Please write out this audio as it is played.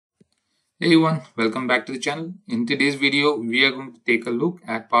Hey everyone, welcome back to the channel. In today's video, we are going to take a look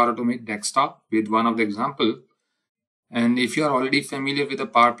at PowerAutomate desktop with one of the example. And if you are already familiar with the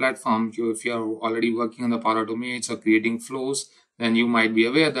Power Platform, if you are already working on the PowerAutomates or creating flows, then you might be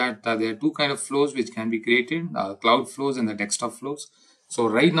aware that there are two kind of flows which can be created, cloud flows and the desktop flows. So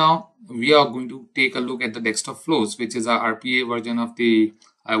right now, we are going to take a look at the desktop flows, which is our RPA version of the,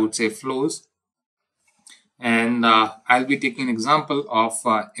 I would say, flows. And I'll be taking an example of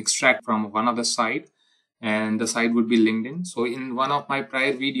extract from one of the site, and the site would be LinkedIn. So in one of my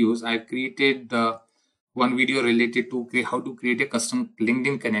prior videos, I created one video related to how to create a custom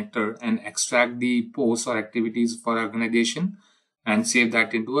LinkedIn connector and extract the posts or activities for organization and save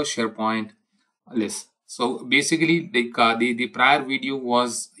that into a SharePoint list. So basically, the prior video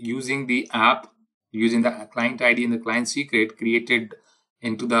was using the app, using the client ID and the client secret created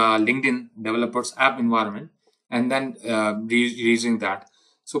into the LinkedIn developers app environment, and then using that.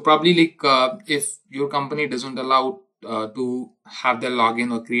 So probably if your company doesn't allow to have their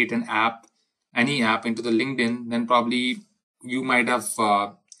login or create an app, any app into the LinkedIn, then probably you might have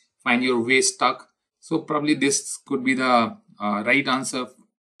find your way stuck. So probably this could be the right answer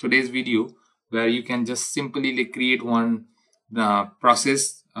today's video, where you can just simply create one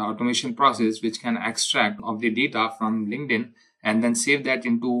process, automation process, which can extract of the data from LinkedIn and then save that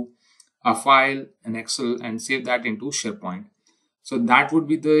into a file, an Excel, and save that into SharePoint. So that would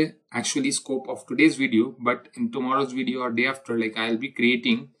be the actually scope of today's video. But in tomorrow's video or day after, I'll be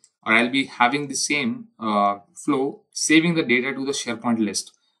creating or I'll be having the same flow, saving the data to the SharePoint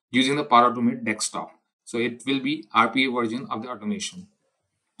list using the PowerAutomate desktop. So it will be RPA version of the automation.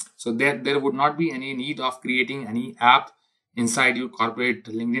 So there would not be any need of creating any app inside your corporate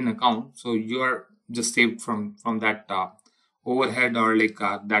LinkedIn account. So you are just saved from that overhead or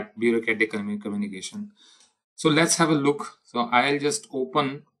that bureaucratic communication. So let's have a look. So I'll just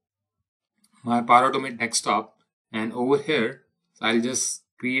open my PowerAutomate desktop, and over here, so I'll just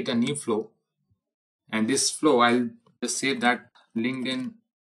create a new flow, and this flow I'll just save that LinkedIn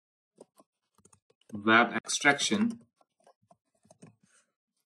web extraction,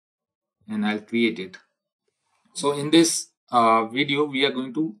 and I'll create it. So in this video, we are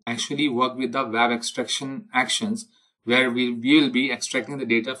going to actually work with the web extraction actions, where we will be extracting the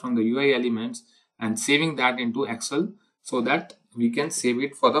data from the UI elements and saving that into Excel so that we can save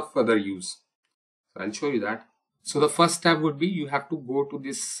it for the further use. So I'll show you that. So the first step would be you have to go to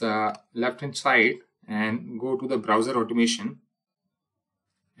this left hand side and go to the browser automation.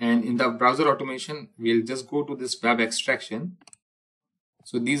 And in the browser automation, we'll just go to this web extraction.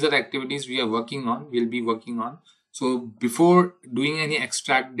 So these are the activities we are working on, we'll be working on. So before doing any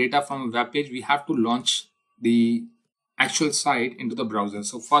extract data from a web page, we have to launch the actual site into the browser.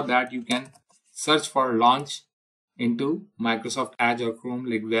 So for that, you can search for launch into Microsoft Edge or Chrome,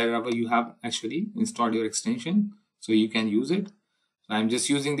 wherever you have actually installed your extension. So you can use it. So I'm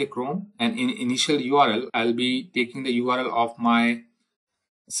just using the Chrome, and in initial URL, I'll be taking the URL of my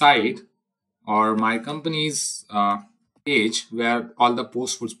site or my company's page where all the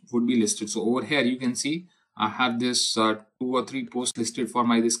posts would be listed. So over here you can see I have this 2 or 3 posts listed for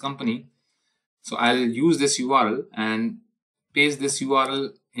this company. So I'll use this URL and paste this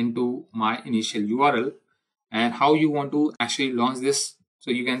URL into my initial URL. And how you want to actually launch this, so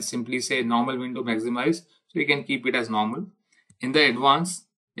you can simply say normal window maximize, so you can keep it as normal. In the advanced,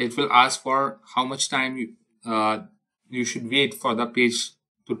 it will ask for how much time you should wait for the page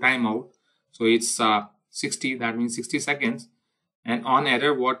to time out. So it's 60, that means 60 seconds. And on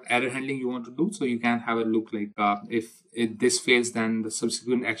error, what error handling you want to do, so you can have a look if this fails, then the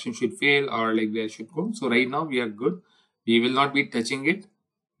subsequent action should fail, or where it should go. So right now we are good. We will not be touching it.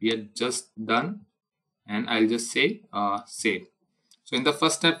 We are just done. And I'll just say save. So in the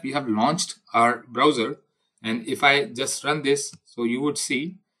first step, we have launched our browser. And if I just run this, so you would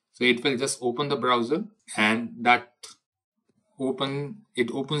see, so it will just open the browser, and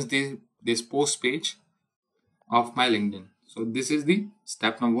it opens this post page of my LinkedIn. So this is the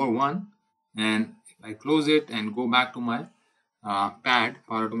step number 1. And if I close it and go back to my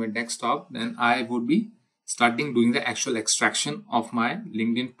PowerAutomate desktop, then I would be starting doing the actual extraction of my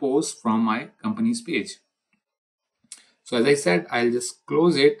LinkedIn post from my company's page. So as I said, I'll just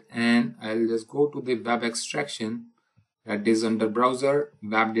close it and I'll just go to the web extraction, that is under browser,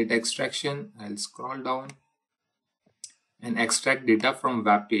 web data extraction. I'll scroll down and extract data from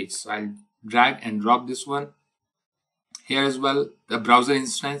web page. So I'll drag and drop this one. Here as well, the browser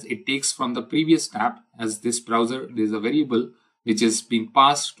instance, it takes from the previous tab, as this browser, there's a variable which is being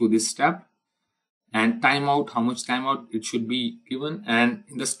passed to this tab. And timeout, how much timeout it should be given. And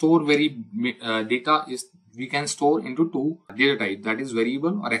in the store data is we can store into two data types, that is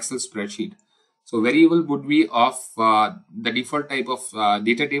variable or Excel spreadsheet. So variable would be of the default type of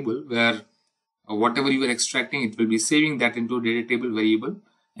data table where whatever you are extracting, it will be saving that into data table variable.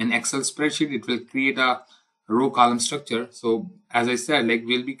 And Excel spreadsheet, it will create a row column structure. So as I said, like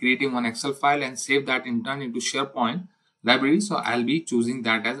we'll be creating one Excel file and save that in turn into SharePoint library. So I'll be choosing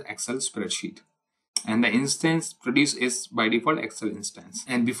that as Excel spreadsheet. And the instance produced is by default Excel instance.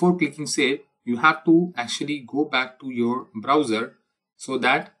 And before clicking save, you have to actually go back to your browser so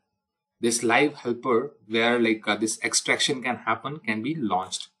that this live helper where like this extraction can happen can be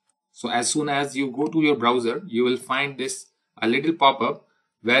launched. So as soon as you go to your browser, you will find this a little pop-up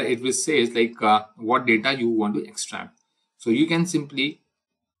where it will say like what data you want to extract. So you can simply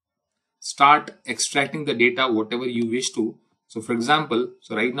start extracting the data whatever you wish to. So for example,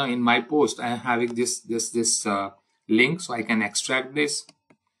 so right now in my post I am having this link, so I can extract this.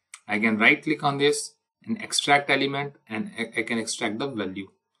 I can right click on this and extract element, and I can extract the value.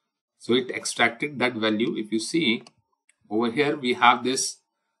 So it extracted that value. If you see over here, we have this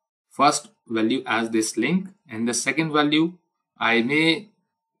first value as this link, and the second value I may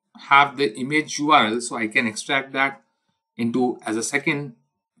have the image URL, so I can extract that into as a second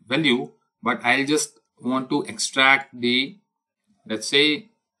value, but I'll just want to extract the, let's say,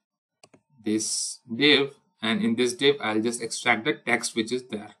 this div, and in this div I'll just extract the text which is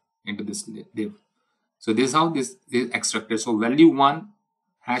there into this div. So this is how this is extracted. So value 1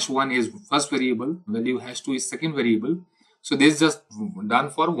 #1 is first variable, value #2 is second variable. So this is just done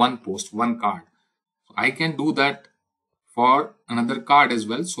for one post, one card. So I can do that for another card as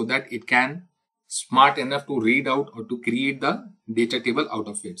well, so that it can smart enough to read out or to create the data table out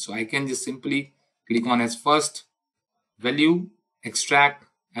of it. So I can just simply click on as first value, extract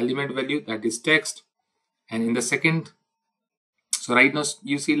element value, that is text, and in the second, so right now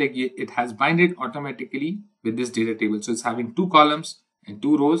you see like it has binded automatically with this data table. So it's having two columns and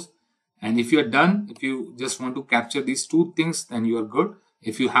two rows. And if you're done, if you just want to capture these two things, then you are good.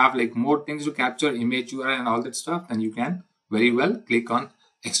 If you have like more things to capture, image URL and all that stuff, then you can very well click on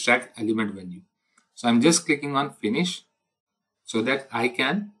extract element value. So I'm just clicking on finish so that I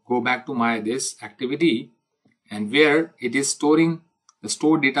can go back to my this activity, and where it is storing, the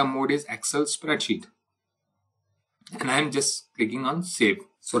store data mode is Excel spreadsheet. And I'm just clicking on save.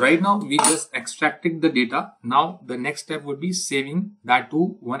 So right now we just extracted the data. Now the next step would be saving that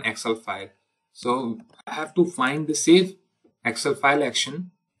to one Excel file. So I have to find the save Excel file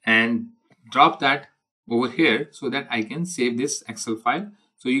action and drop that over here so that I can save this Excel file.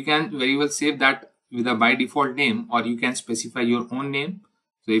 So you can very well save that with a by default name, or you can specify your own name.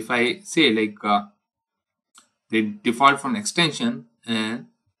 So if I say like the default from extension and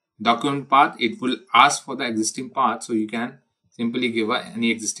document path, it will ask for the existing path. So you can simply give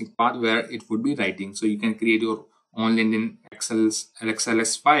any existing path where it would be writing. So you can create your own LinkedIn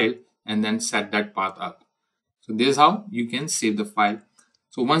XLS file and then set that path up. So this is how you can save the file.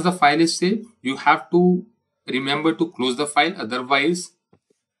 So once the file is saved, you have to remember to close the file. Otherwise,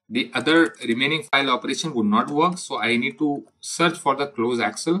 the other remaining file operation would not work. So I need to search for the close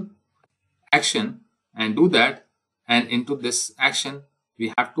Excel action and do that. And into this action,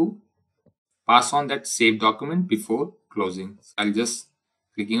 we have to pass on that save document before closing. So I'll just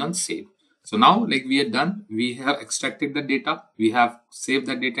clicking on save. So now like we are done, we have extracted the data, we have saved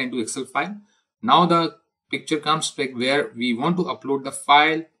the data into Excel file. Now the picture comes like where we want to upload the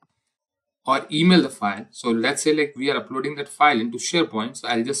file or email the file. So let's say like we are uploading that file into SharePoint. So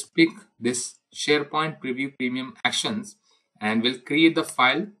I'll just pick this SharePoint preview premium actions and we'll create the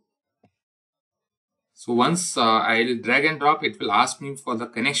file. So once I'll drag and drop, it will ask me for the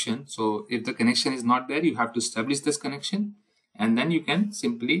connection. So if the connection is not there, you have to establish this connection, and then you can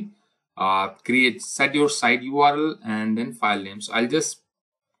simply set your site URL and then file name. So I'll just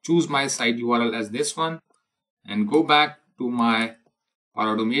choose my site URL as this one and go back to my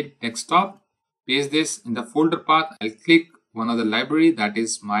PowerAutomate desktop, paste this in the folder path. I'll click one of the library, that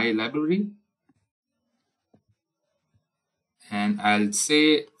is my library, and I'll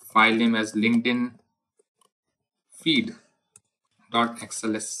say file name as LinkedIn feed.xlsx,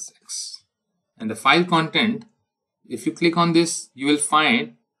 and the file content, if you click on this, you will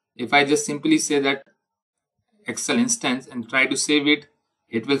find, if I just simply say that Excel instance and try to save it,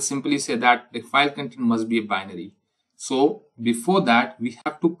 it will simply say that the file content must be a binary. So before that, we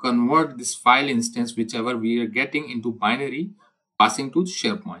have to convert this file instance, whichever we are getting, into binary, passing to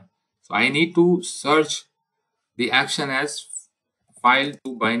SharePoint. So I need to search the action as file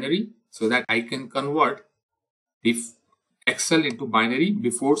to binary so that I can convert the Excel into binary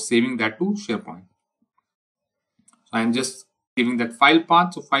before saving that to SharePoint. So I'm just giving that file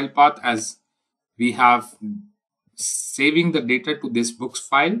path. So file path, as we have saving the data to this books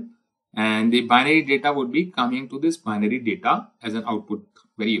file, and the binary data would be coming to this binary data as an output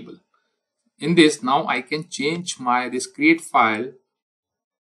variable. In this, now I can change this create file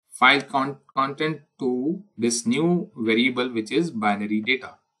content to this new variable, which is binary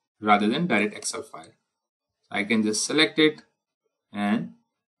data, rather than direct Excel file. I can just select it and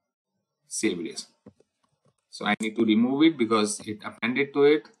save it. So I need to remove it because it appended to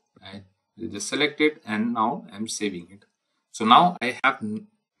it. I just select it and now I'm saving it. So now I have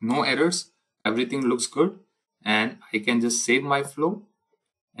no errors. Everything looks good, and I can just save my flow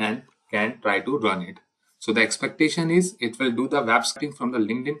and can try to run it. So the expectation is it will do the web scraping from the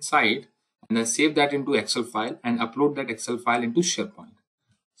LinkedIn site and then save that into Excel file and upload that Excel file into SharePoint.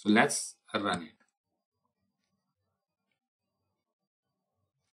 So let's run it.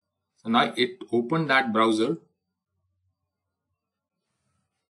 So now it opened that browser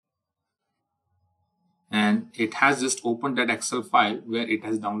and it has just opened that Excel file where it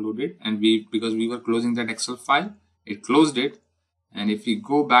has downloaded, and because we were closing that Excel file, it closed it. And if we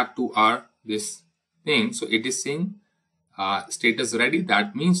go back to this thing, so it is saying status ready.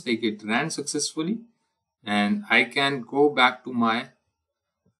 That means like it ran successfully, and I can go back to my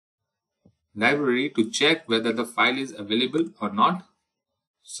library to check whether the file is available or not.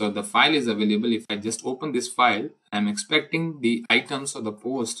 So the file is available. If I just open this file, I'm expecting the items or the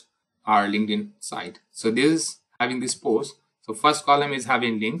post are LinkedIn site. So this is having this post. So first column is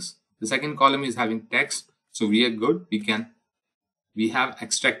having links. The second column is having text. So we are good. We have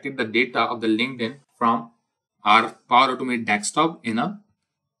extracted the data of the LinkedIn from our Power Automate desktop in a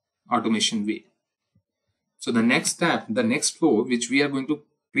automation way. So the next step, the next flow, which we are going to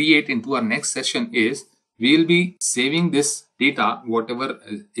create into our next session is we will be saving this data, whatever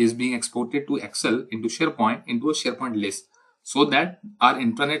is being exported to Excel into SharePoint, into a SharePoint list, so that our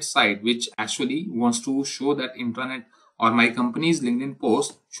intranet site, which actually wants to show that intranet or my company's LinkedIn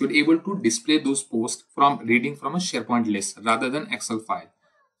post, should able to display those posts from reading from a SharePoint list rather than Excel file.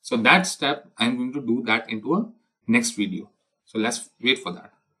 So that step, I'm going to do that into a next video. So let's wait for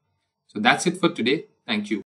that. So that's it for today. Thank you.